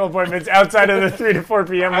your medical appointments outside of the 3 to 4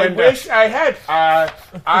 p.m. window. I wish I had.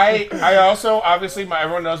 I also, obviously,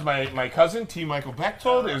 everyone knows my cousin, T. Michael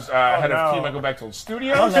Bechtold, is head of T. Michael Bechtold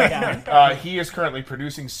Studios. Love that guy. He is currently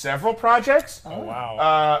producing several projects. Oh,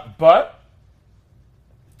 wow. But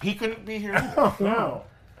he couldn't be here either. Oh, no.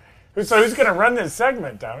 So who's going to run this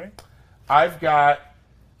segment, Tommy? I've got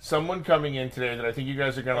someone coming in today that I think you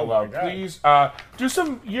guys are going to love. God. Please do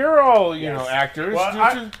some. You're all actors.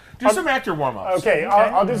 Well, do some actor warm-ups. Okay,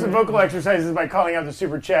 I'll do some vocal exercises by calling out the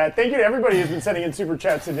super chat. Thank you to everybody who's been sending in super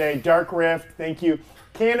chats today. Dark Rift, thank you.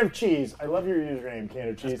 Can of Cheese. I love your username, Can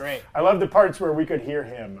of Cheese. That's great. I love the parts where we could hear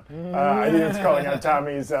him. I think it's calling out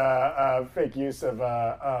Tommy's fake use of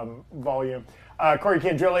volume. Corey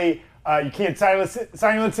Candrilli, you can't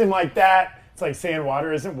silence him like that. It's like saying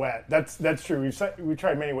water isn't wet. That's true. We've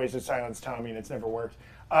tried many ways to silence Tommy, and it's never worked.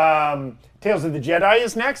 Tales of the Jedi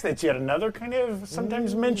is next. That's yet another kind of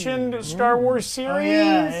sometimes mentioned Star Wars series.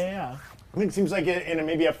 Yeah. I think it seems like in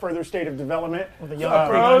maybe a further state of development. With a young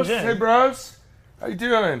Bros, Qui-Gon Jinn. hey bros, how you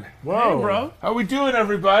doing? Whoa, Hey, bro. How we doing,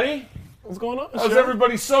 everybody? What's going on? How's Sure.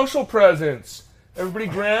 everybody's social presence? Everybody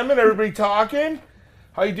gramming? Everybody talking?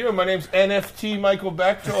 How you doing? My name's NFT Michael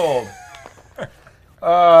Bechtold.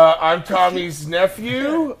 I'm Tommy's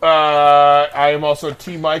nephew. I am also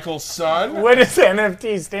T. Michael's son. What does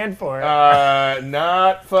NFT stand for?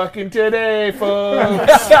 Not fucking today,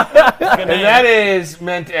 folks. And that is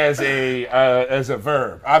meant as a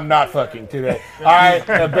verb. I'm not fucking today. I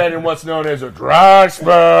have been in what's known as a dry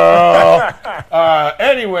spell.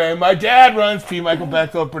 Anyway, my dad runs T. Michael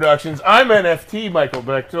Bechtold Productions. I'm NFT Michael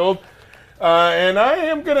Bechtold. And I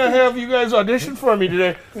am going to have you guys audition for me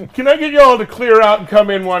today. Can I get you all to clear out and come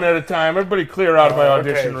in one at a time? Everybody clear out of my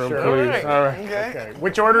audition room, sure. please. All right. Okay.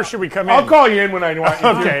 Which order should we come in? I'll call you in when I want you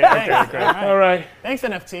to. Okay. All right. Thanks,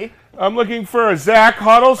 NFT. I'm looking for a Zach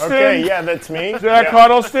Huddleston. Okay, yeah, that's me. Zach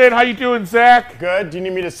Huddleston. How you doing, Zach? Good. Do you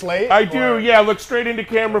need me to slate? I do, yeah. Look straight into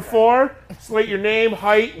camera 4. Slate your name,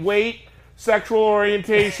 height, weight, sexual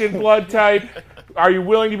orientation, blood type. Are you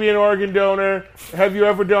willing to be an organ donor? Have you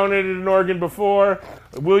ever donated an organ before?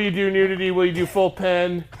 Will you do nudity? Will you do full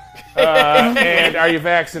pen? And are you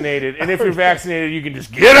vaccinated? And if you're vaccinated, you can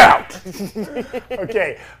just get out.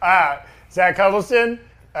 Okay. Zach Huddleston.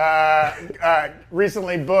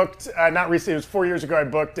 Recently booked, not recently, it was 4 years ago, I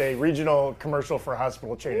booked a regional commercial for a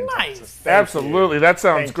hospital chain in Texas. Thank Absolutely. you. That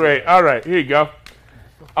sounds Thank great. you. All right, here you go.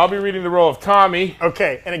 I'll be reading the role of Tommy.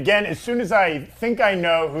 Okay, and again, as soon as I think I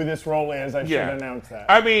know who this role is, I should announce that.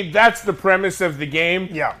 I mean, that's the premise of the game.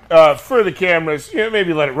 Yeah. For the cameras,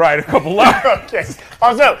 maybe let it ride a couple laps. Okay.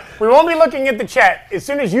 Also, we won't be looking at the chat. As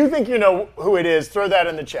soon as you think you know who it is, throw that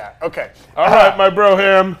in the chat. Okay. All right, my bro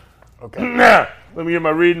him. Okay. Let me get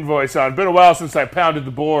my reading voice on. Been a while since I pounded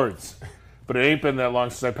the boards. But it ain't been that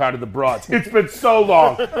long since I pounded the broads. It's been so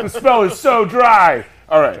long. The spell is so dry.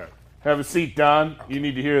 All right. Have a seat, Don. You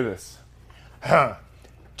need to hear this.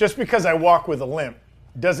 Just because I walk with a limp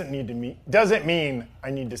doesn't mean I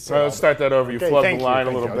need to sit. Let's start that over. You flubbed the line a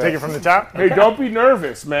little I'll bit. take it from the top. Hey, don't be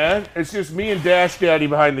nervous, man. It's just me and Dash Daddy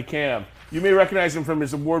behind the cam. You may recognize him from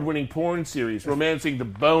his award-winning porn series, Romancing the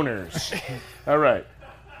Boners. All right.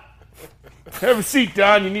 Have a seat,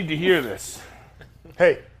 Don. You need to hear this.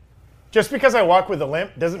 Hey, just because I walk with a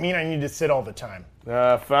limp doesn't mean I need to sit all the time.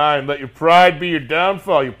 Fine. Let your pride be your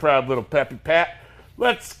downfall, you proud little Peppy Pat.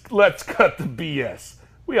 Let's cut the BS.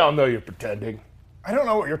 We all know you're pretending. I don't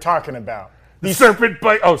know what you're talking about. The serpent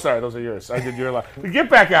bite. Oh, sorry, those are yours. I did your line.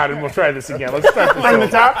 Get back out and we'll try this again. Let's start this From the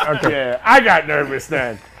over. top? Okay. Yeah, I got nervous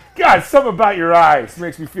then. God, something about your eyes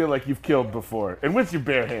makes me feel like you've killed before, and with your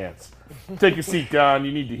bare hands. Take a seat, Don.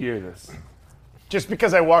 You need to hear this. Just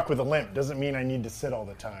because I walk with a limp doesn't mean I need to sit all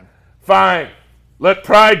the time. Fine. Let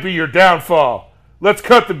pride be your downfall. Let's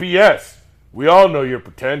cut the BS. We all know you're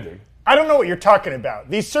pretending. I don't know what you're talking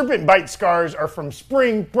about. These serpent bite scars are from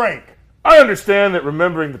spring break. I understand that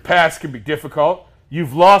remembering the past can be difficult.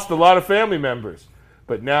 You've lost a lot of family members.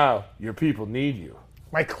 But now your people need you.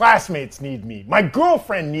 My classmates need me. My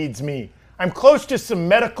girlfriend needs me. I'm close to some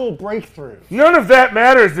medical breakthroughs. None of that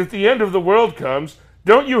matters if the end of the world comes.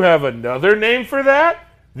 Don't you have another name for that?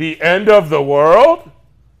 The end of the world?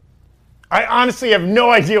 I honestly have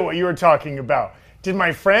no idea what you were talking about. Did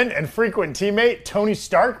my friend and frequent teammate Tony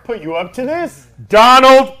Stark put you up to this?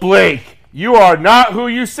 Donald Blake. You are not who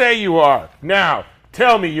you say you are. Now,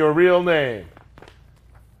 tell me your real name.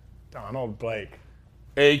 Donald Blake.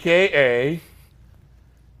 AKA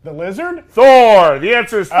The lizard? Thor. The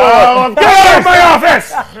answer is Thor. Oh, Get out of my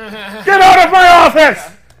office! Get out of my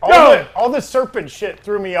office! Go! All the serpent shit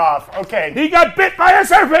threw me off. Okay. He got bit by a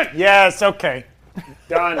serpent! Yes, okay.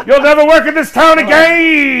 Done. You'll never work in this town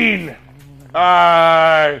again!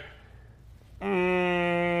 Corey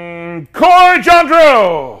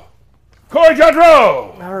Jandro! Corey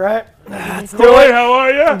Jandro! All right. Let's do Corey, it. how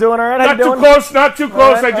are you? I'm doing all right. How Not you too doing? close, not too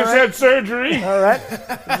close. right, I just all right. had surgery. All right.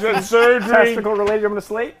 Just had surgery. Testicle related. I'm going to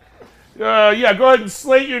slate. Yeah, go ahead and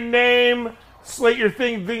slate your name, slate your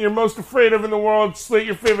thing you're most afraid of in the world, slate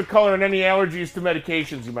your favorite color, and any allergies to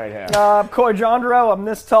medications you might have. Coy Jandro. I'm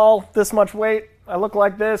this tall, this much weight. I look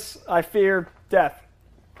like this. I fear death.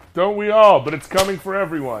 Don't we all? But it's coming for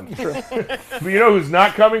everyone. True. But you know who's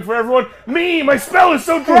not coming for everyone? Me! My spell is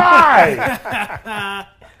so dry!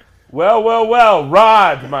 Well,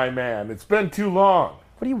 Rod, my man. It's been too long.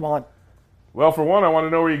 What do you want? Well, for one, I want to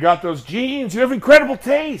know where you got those jeans. You have incredible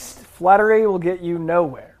taste. Flattery will get you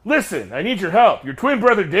nowhere. Listen, I need your help. Your twin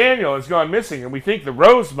brother Daniel has gone missing, and we think the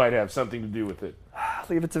rose might have something to do with it.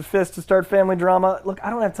 Leave it to Fist to start family drama. Look, I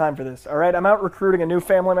don't have time for this, all right? I'm out recruiting a new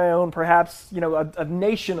family of my own, perhaps, a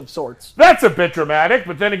nation of sorts. That's a bit dramatic,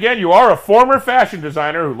 but then again, you are a former fashion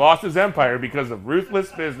designer who lost his empire because of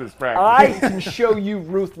ruthless business practices. I can show you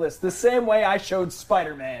ruthless, the same way I showed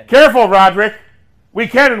Spider-Man. Careful, Roderick. We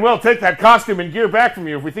can and will take that costume and gear back from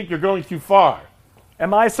you if we think you're going too far.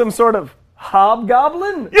 Am I some sort of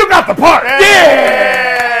hobgoblin? You got the part! Yeah!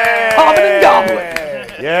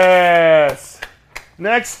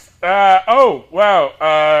 Next, my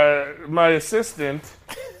assistant,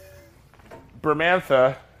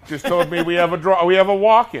 Bermantha, just told me we have a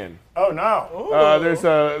walk-in. Oh no. There's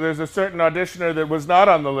a certain auditioner that was not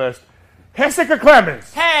on the list. Jessica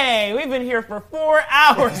Clemens. Hey, we've been here for 4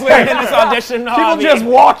 hours waiting this audition. People just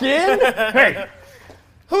walk in? Hey,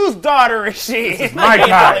 Whose daughter is she? This is my time.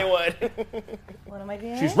 Hollywood. What am I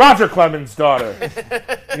doing? she's Roger Clemens' daughter.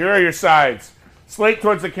 Here are your sides. Slate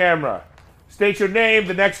towards the camera. State your name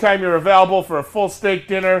the next time you're available for a full steak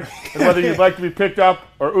dinner, and whether you'd like to be picked up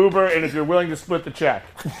or Uber, and if you're willing to split the check.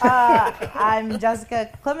 I'm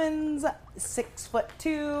Jessica Clemens,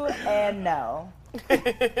 6'2", and no.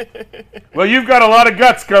 Well, you've got a lot of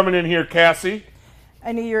guts coming in here, Cassie.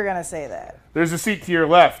 I knew you were gonna say that. There's a seat to your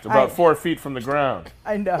left, about 4 feet from the ground.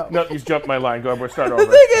 I know. Nope, you jumped my line. Go ahead, we'll start The over.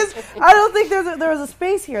 thing is, I don't think there was a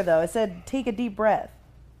space here though. It said take a deep breath.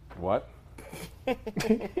 What?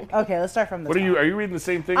 Okay, let's start from the What top. are you reading the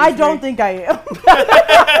same thing I as don't me? think I am.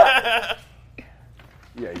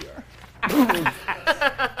 Yeah, you are.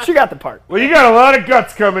 She got the part. Well, you got a lot of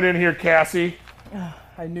guts coming in here, Cassie.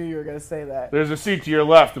 I knew you were gonna say that. There's a seat to your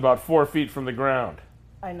left, about 4 feet from the ground.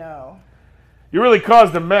 I know. You really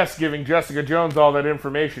caused a mess giving Jessica Jones all that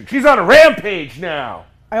information. She's on a rampage now.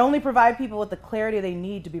 I only provide people with the clarity they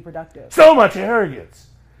need to be productive. So much arrogance.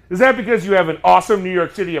 Is that because you have an awesome New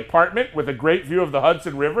York City apartment with a great view of the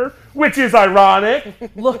Hudson River? Which is ironic.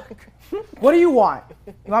 Look, what do you want?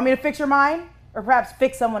 You want me to fix your mind? Or perhaps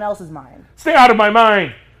fix someone else's mind? Stay out of my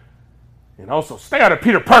mind. And also, stay out of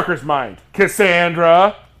Peter Parker's mind,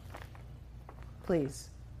 Cassandra. Please,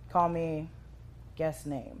 call me guest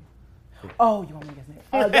name. Oh, you want me to guess name?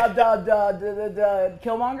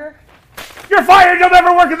 Killmonger? You're fired. You'll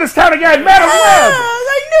never work in this town again. Madam Web.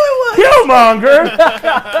 I knew it was! Killmonger.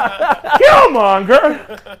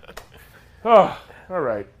 Killmonger. Oh, all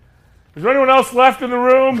right. Is there anyone else left in the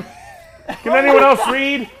room? Can anyone else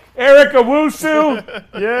read? Eric Owusu.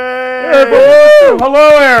 Yay! Eric Owusu. Hello,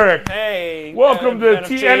 Eric. Hey. Welcome to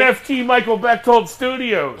NFT. NFT Michael Bechtold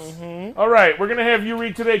Studios. All right, we're going to have you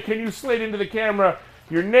read today. Can you slate into the camera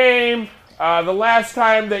your name, the last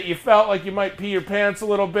time that you felt like you might pee your pants a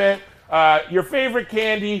little bit, your favorite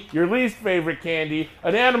candy, your least favorite candy,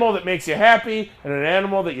 an animal that makes you happy, and an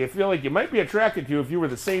animal that you feel like you might be attracted to if you were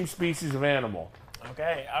the same species of animal.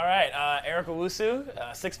 Okay, all right. Eric Owusu,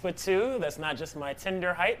 6'2". That's not just my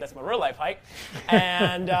Tinder height, that's my real life height.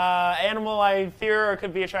 And animal I fear or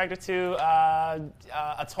could be attracted to,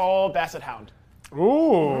 a tall basset hound.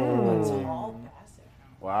 Ooh.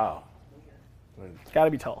 Wow. It's got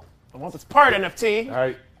to be tall. I want this part NFT.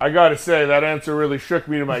 I gotta say, that answer really shook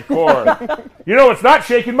me to my core. You know what's not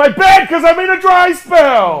shaking? My bed, because I'm in a dry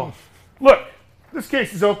spell! Look, this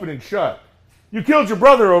case is open and shut. You killed your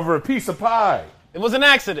brother over a piece of pie. It was an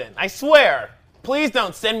accident, I swear. Please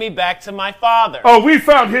don't send me back to my father. Oh, we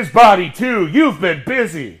found his body too. You've been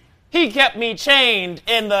busy. He kept me chained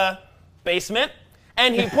in the basement,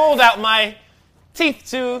 and he pulled out my teeth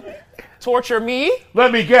to torture me.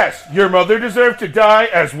 Let me guess, your mother deserved to die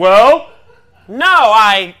as well? No,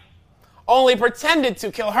 I only pretended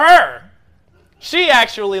to kill her. She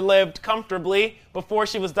actually lived comfortably before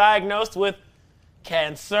she was diagnosed with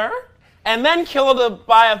cancer, and then killed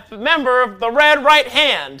by a member of the Red Right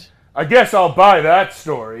Hand. I guess I'll buy that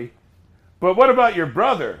story. But what about your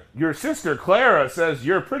brother? Your sister Clara says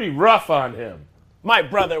you're pretty rough on him. My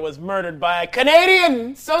brother was murdered by a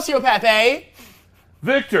Canadian sociopath, eh?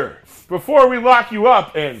 Victor, before we lock you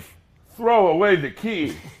up and throw away the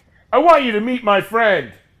key, I want you to meet my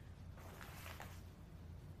friend,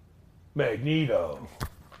 Magneto.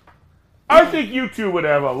 I think you two would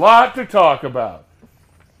have a lot to talk about.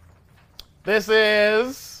 This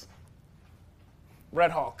is Red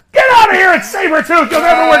Hulk. Get out of here! It's Sabretooth! You'll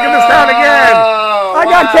never work in this town again! I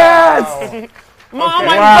got cast! Mom,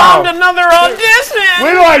 Okay. I Wow. bombed another audition!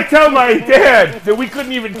 Wait till I tell my dad that we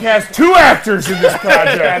couldn't even cast 2 actors in this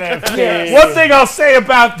project. NFT. One thing I'll say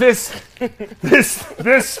about this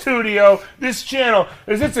studio, this channel,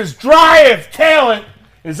 is it's as dry of talent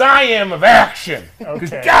as I am of action.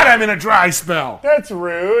 Because Okay. God, I'm in a dry spell. That's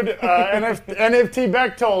rude. NFT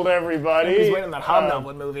Bechtold, everybody. He's waiting on that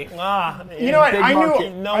Hobgoblin movie. You know what? Big I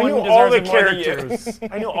market. knew, No I one knew all the deserves it more than you. characters.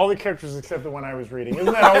 I knew all the characters except the one I was reading.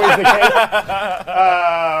 Isn't that always the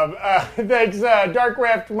case? Thanks, Dark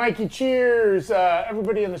Raft, Mikey. Cheers,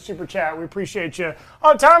 everybody in the super chat. We appreciate you.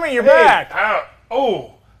 Oh, Tommy, you're back.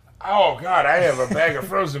 Oh, God, I have a bag of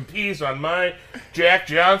frozen peas on my Jack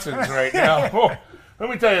Johnsons right now. Oh, let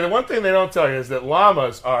me tell you, the one thing they don't tell you is that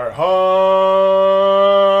llamas are hung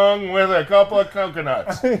with a couple of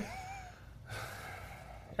coconuts.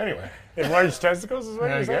 Anyway, Enlarged testicles is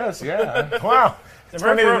what I you're saying? guess, yeah. Wow. It's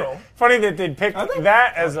very funny fertile. funny that they'd pick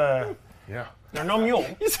that as a... Yeah. They're no mule.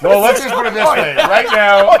 Well, let's just put it this way. Right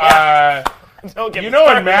now, Don't get you me know in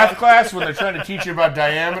started math on- class when they're trying to teach you about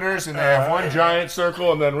diameters and they have one giant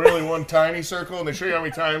circle and then really one tiny circle and they show you how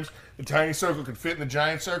many times the tiny circle could fit in the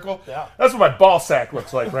giant circle? Yeah. That's what my ball sack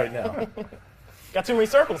looks like right now. Got too many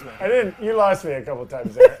circles, man. You lost me a couple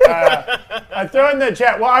times there. I throw in the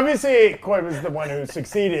chat. Well, obviously, Coy was the one who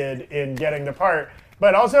succeeded in getting the part,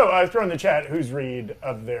 but also I throw in the chat whose read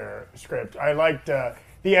of their script. I liked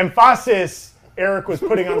the emphasis Eric was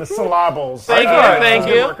putting on the syllables. Thank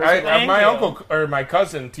you. My uncle or my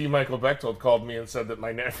cousin T. Michael Bechtold called me and said that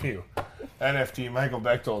my nephew, NFT Michael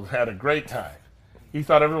Bechtold, had a great time. He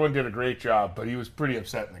thought everyone did a great job, but he was pretty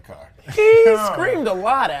upset in the car. He screamed a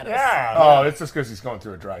lot at us. Yeah. Oh, it's just because he's going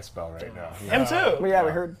through a dry spell right now. Him too. Well, yeah,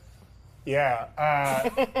 we heard. Yeah.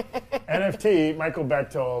 NFT, Michael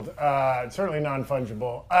Bechtold, certainly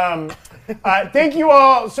non-fungible. Thank you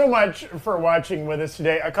all so much for watching with us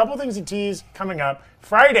today. A couple things to tease coming up.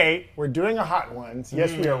 Friday, we're doing a Hot Ones.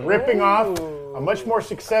 Yes, we are ripping off a much more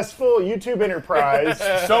successful YouTube enterprise.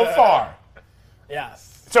 So far. Yes.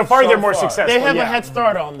 So far, they're more far. successful. They have yeah. a head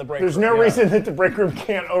start on the break. There's no reason that the Breakroom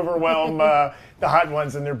can't overwhelm the Hot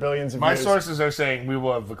Ones and their billions of My views. sources are saying we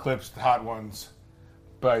will have eclipsed Hot Ones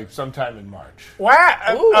by sometime in March. Wow.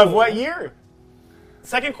 Ooh. Of what year?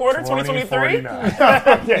 Second quarter, 2023?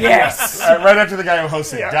 2049. Yes. Right after the guy who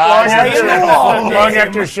hosted Long dies.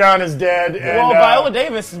 after Sean is dead. And, Well, Viola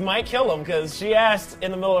Davis might kill him because she asked in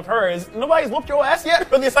the middle of hers, nobody's whooped your ass yet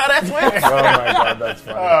for this hot ass win? Oh my God, that's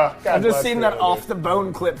funny. God I've just bless seen Viola that off the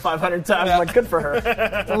bone clip 500 times. I'm like, good for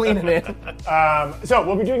her. Leaning in. So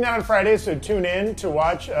we'll be doing that on Friday, so tune in to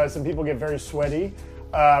watch some people get very sweaty,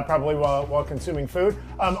 probably while consuming food.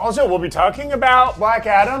 Also, we'll be talking about Black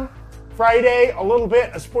Adam. Friday, a little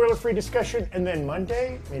bit, a spoiler-free discussion, and then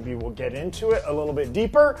Monday, maybe we'll get into it a little bit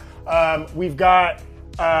deeper. We've got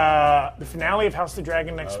the finale of House of the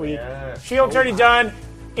Dragon next week. yeah. She-Hulk's already done.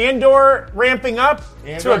 Andor ramping up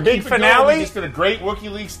to a big Keep it going. finale. We just did a great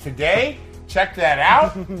WikiLeaks today. Check that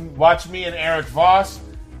out. Watch me and Eric Voss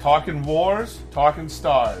talking wars, talking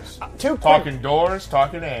stars, talking doors,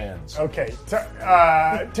 talking ands. Okay,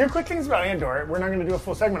 two quick things about Andor. We're not going to do a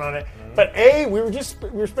full segment on it, but we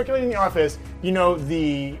were speculating in the office. You know,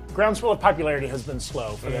 the groundswell of popularity has been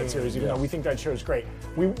slow for that series, even though we think that show's great.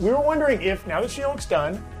 We were wondering if now that She-Hulk's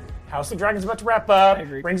done, House of the Dragon's about to wrap up,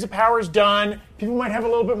 Rings of Power's done, people might have a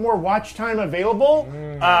little bit more watch time available.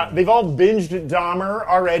 They've all binged Dahmer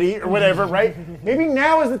already or whatever, right? Maybe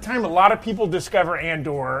now is the time a lot of people discover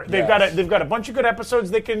Andor. They've got a bunch of good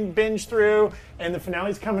episodes they can binge through, and the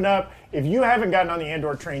finale's coming up. If you haven't gotten on the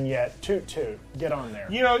Andor train yet, toot, get on there.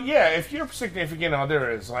 You know, yeah, if your significant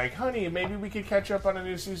other is like, honey, maybe we could catch up on a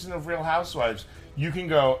new season of Real Housewives, you can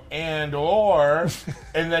go and/or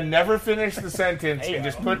and then never finish the sentence and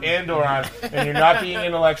just put and/or on, and you're not being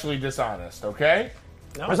intellectually dishonest, okay?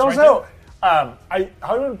 No, There's it's right also,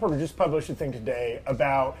 Hollywood Reporter just published a thing today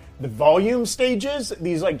about the volume stages,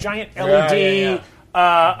 these like giant LED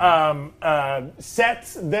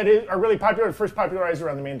sets that are really popular, first popularized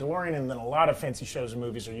around The Mandalorian, and then a lot of fancy shows and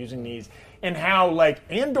movies are using these, and how like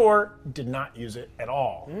Andor did not use it at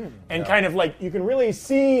all. And kind of like you can really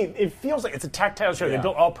see, it feels like it's a tactile show. They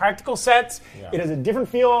built all practical sets. It has a different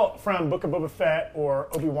feel from Book of Boba Fett or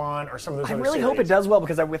Obi-Wan or some of those I other really series. hope it does well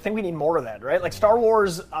because I think we need more of that, right? Like Star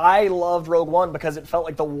Wars, I loved Rogue One because it felt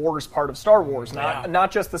like the wars part of Star Wars,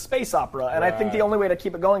 not just the space opera. And I think the only way to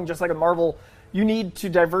keep it going, just like a Marvel, you need to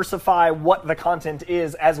diversify what the content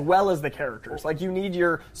is as well as the characters. Like you need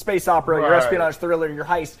your space opera, your espionage thriller, your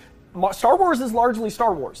heist. Star Wars is largely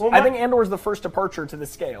Star Wars. I think Andor is the first departure to the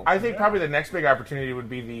scale. I think probably the next big opportunity would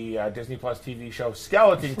be the Disney Plus TV show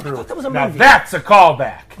Skeleton Crew. that was a now movie. that's a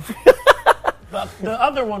callback. But the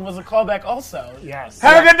other one was a callback also. Yes.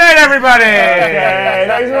 Have a good night, everybody! Okay,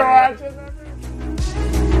 thanks for watching.